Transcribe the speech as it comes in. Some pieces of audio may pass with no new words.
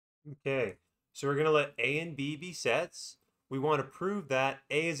Okay, so we're going to let A and B be sets. We want to prove that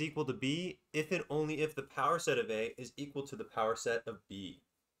A is equal to B if and only if the power set of A is equal to the power set of B.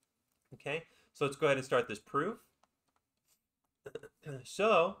 Okay, so let's go ahead and start this proof.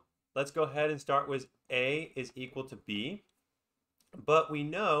 So let's go ahead and start with A is equal to B. But we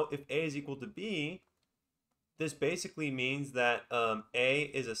know if A is equal to B, this basically means that A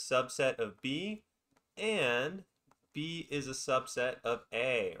is a subset of B and B is a subset of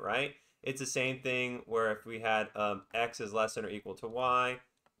A, right? It's the same thing where if we had X is less than or equal to Y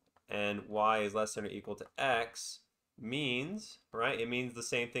and Y is less than or equal to X, means, right? It means the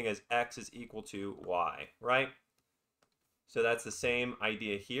same thing as X is equal to Y, right? So that's the same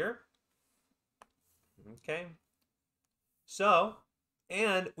idea here. Okay. So,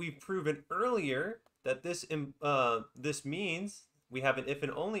 and we've proven earlier that this means we have an if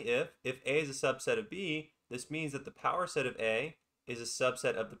and only if A is a subset of B, this means that the power set of A is a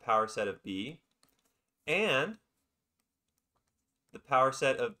subset of the power set of B, and the power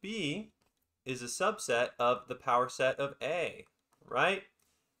set of B is a subset of the power set of A, right?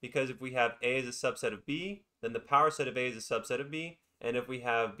 Because if we have A as a subset of B, then the power set of A is a subset of B, and if we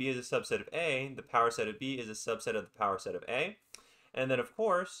have B as a subset of A, the power set of B is a subset of the power set of A. And then, of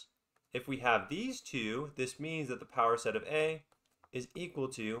course, if we have these two, this means that the power set of A is equal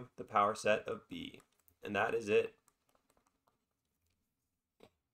to the power set of B. And that is it.